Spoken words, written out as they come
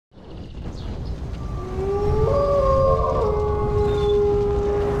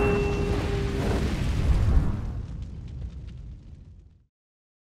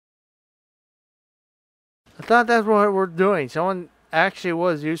thought that's what we're doing. Someone actually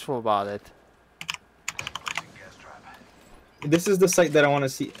was useful about it. This is the site that I want to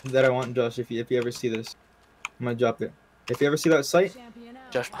see. That I want, Josh. If you ever see this, I'm gonna drop it. If you ever see that site,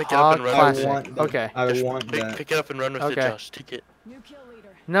 Josh, pick it up and run with it. I want that. Okay. I Josh, want that. pick it up and run with it, Josh. Take it.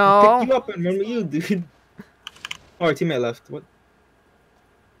 No. Pick you up and run with you, dude. Oh, our teammate left. What?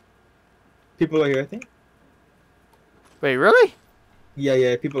 People are here, I think. Wait, really?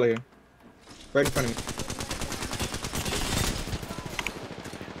 Yeah, people are here. Right in front of me.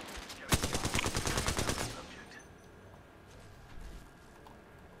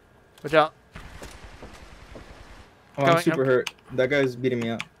 Watch out. Oh, I'm super hurt. That guy's beating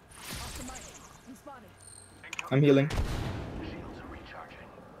me up. I'm healing.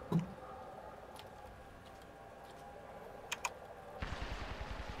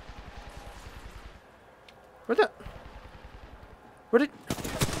 Where did?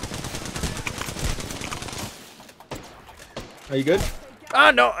 Are you good?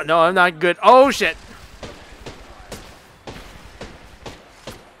 Ah, no, I'm not good. Oh shit!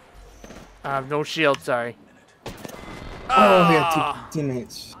 I have no shield. Sorry. Oh, we have two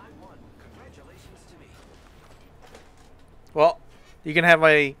teammates. Well, you can have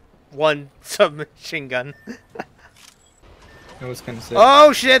my one submachine gun. That was kind of sick.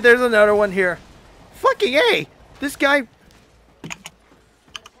 Oh shit! There's another one here. Fucking A! This guy.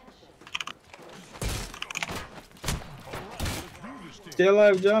 Stay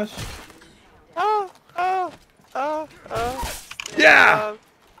alive, Josh. Yeah!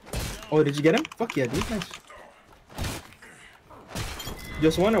 Oh, did you get him? Fuck yeah, dude. Nice.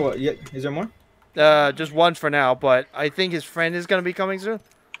 Just one or what? Yeah, is there more? Just one for now, but I think his friend is gonna be coming soon.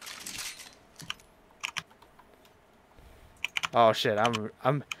 Oh shit!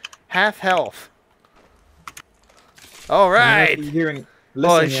 I'm half health. All right. Listen,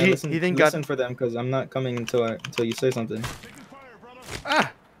 listen for them because I'm not coming until you say something.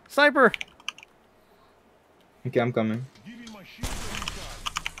 Ah, sniper. Okay, I'm coming.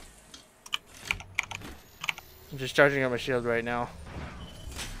 I'm just charging up my shield right now.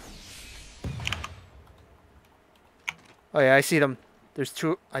 Oh yeah, I see them. There's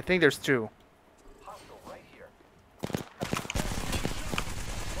two. I think there's two.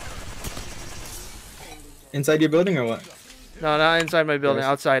 Inside your building or what? No, not inside my building.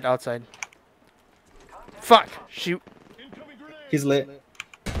 Outside, outside. Fuck! Shoot! He's lit.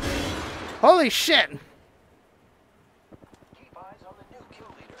 Holy shit!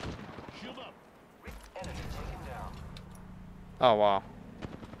 Oh wow.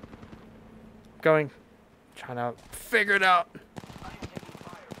 Going. Trying to figure it out.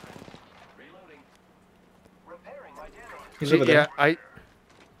 He's over there. Yeah,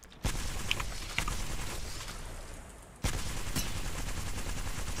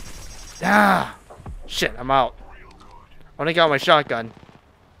 Ah! Shit, I'm out. I only got my shotgun.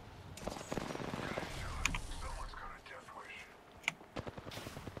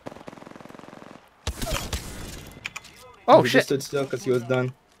 Oh he shit! Just stood still because he was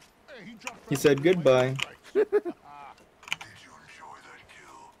done. He said goodbye.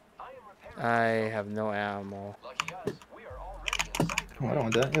 I have no ammo. Oh, I don't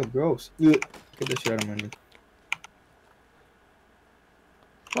want that. Ew, gross. Get this shit out of my hand.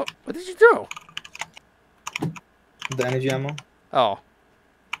 What did you do? The energy ammo. Oh.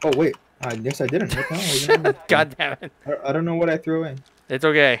 Oh wait. I guess I didn't. What the hell? God damn it. I don't know what I threw away. It's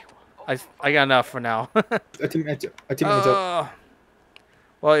okay. I got enough for now. A teammate's up.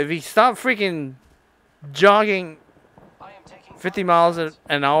 Well, if you stop freaking jogging 50 miles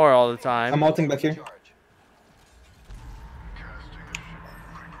an hour all the time. I'm ulting back here.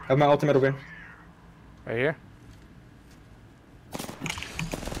 I have my ultimate over here. Right here?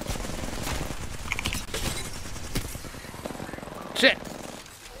 Shit!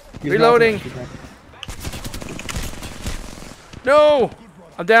 Use Reloading! No!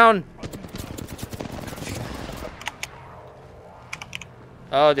 I'm down!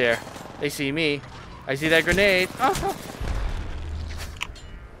 Oh dear. They see me. I see that grenade. Oh.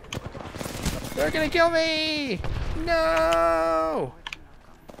 They're gonna kill me! No!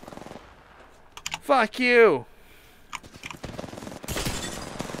 Fuck you!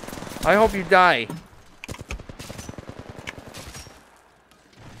 I hope you die.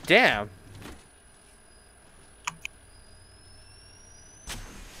 Damn.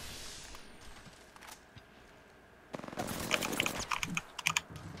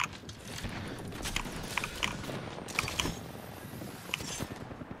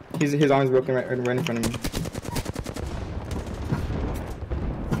 His arm's broken right in front of me.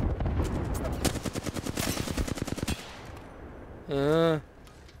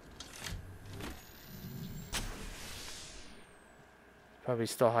 Probably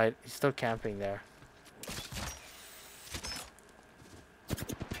he's still camping there.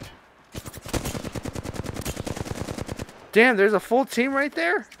 Damn, there's a full team right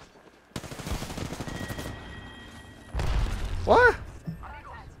there? What?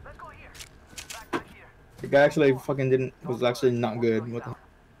 The guy actually fucking was actually not good. What the?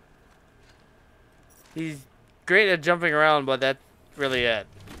 He's great at jumping around, but that's really it.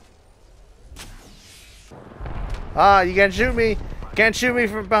 Ah, you can't shoot me. Can't shoot me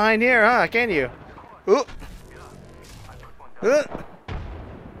from behind here, huh? Can you? Ooh.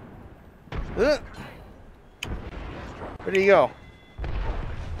 Where do you go?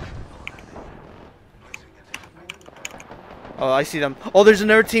 Oh, I see them. Oh, there's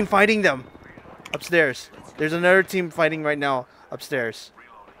another team fighting them. Upstairs. There's another team fighting right now. Upstairs.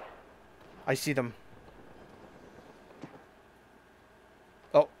 I see them.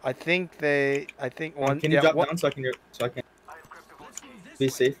 Oh, I think one. Can you drop down so I can be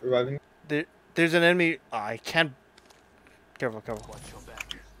safe reviving? There's an enemy. Oh, I can't. Careful.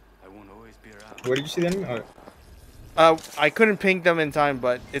 Where did you see the enemy? I couldn't ping them in time,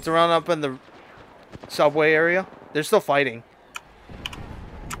 but it's around up in the subway area. They're still fighting.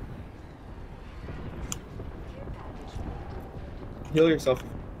 Heal yourself.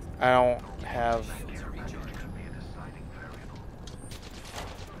 I don't have.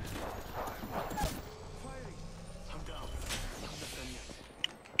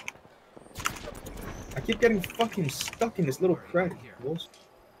 I keep getting fucking stuck in this little crack.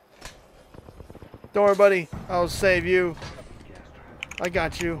 Don't worry, buddy. I'll save you. I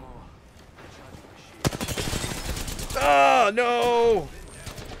got you. Oh, no!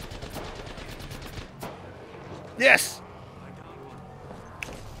 Yes!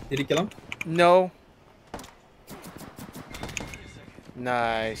 Did he kill him? No.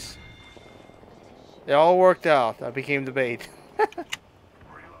 Nice. It all worked out. I became the bait.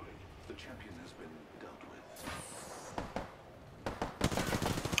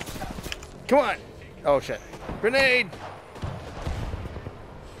 Come on! Oh shit. Grenade!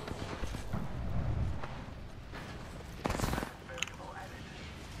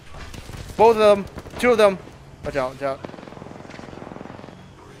 Both of them. Two of them. Watch out, watch out.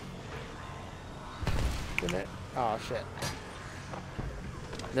 Grenade. Oh shit.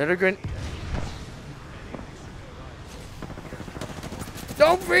 Another grenade.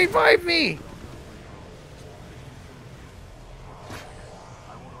 Don't revive me!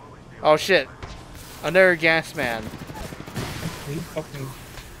 Oh shit. Another gas man.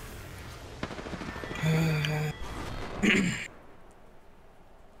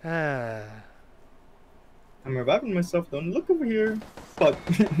 I'm reviving myself. Don't look over here. Fuck.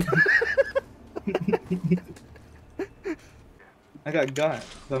 I got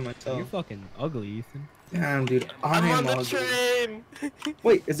by myself. You're fucking ugly, Ethan. Damn, dude. I'm on the ugly. train.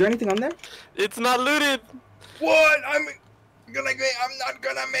 Wait, is there anything on there? It's not looted. What? I'm not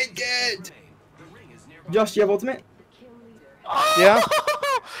gonna make it. Josh, you have ultimate? Yeah?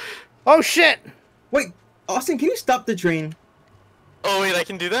 Oh shit! Wait, Austin, can you stop the train? Oh wait, I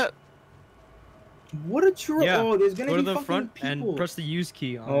can do that. What a troll! Yeah. Oh, there's gonna Go be to the fucking front people. and press the use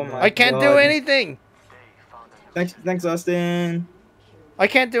key. On Oh the- my I can't do God. anything! Thanks, Austin. I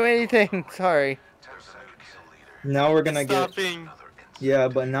can't do anything. Sorry. Now we're gonna get. Stopping. Yeah,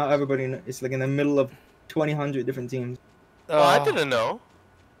 but now everybody is like in the middle of 200 different teams. Oh, I didn't know.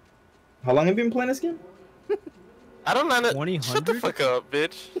 How long have you been playing this game? I don't know. 2000? Shut the fuck up,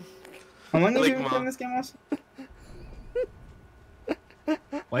 bitch. How long have Like you been Mom. playing this game, Austin?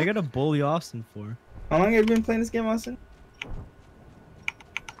 Why you gotta bully Austin for? How long have you been playing this game, Austin?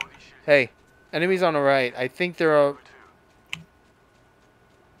 Hey, enemies on the right. I think they're a...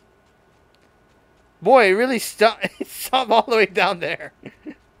 Boy, it really stopped all the way down there.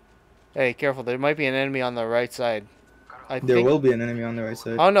 Hey, careful. There might be an enemy on the right side. There will be an enemy on the right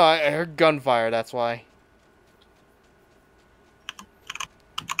side. Oh no, I heard gunfire, that's why.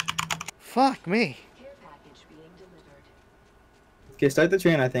 Fuck me. Okay, start the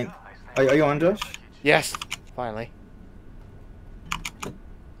train, I think. Are you on, Josh? Yes, finally.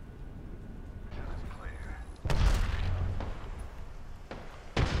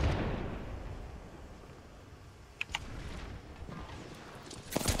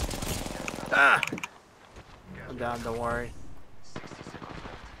 Ah! I'm down, don't worry.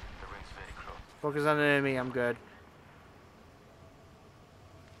 Focus on the enemy, I'm good.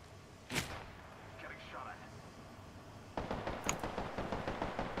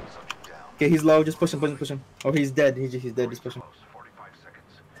 Okay, he's low. Just push him. Oh, he's dead. He's dead. Just push him.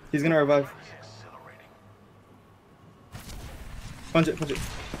 He's gonna revive. Punch it.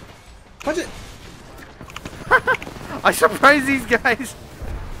 I surprised these guys.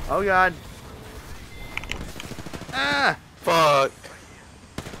 Oh god. Ah! Fuck.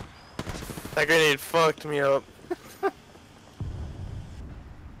 That grenade fucked me up.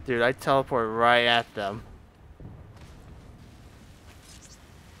 Dude, I teleport right at them.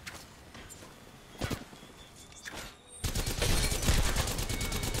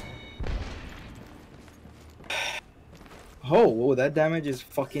 Oh, whoa, that damage is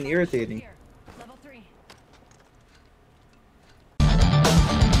fucking irritating.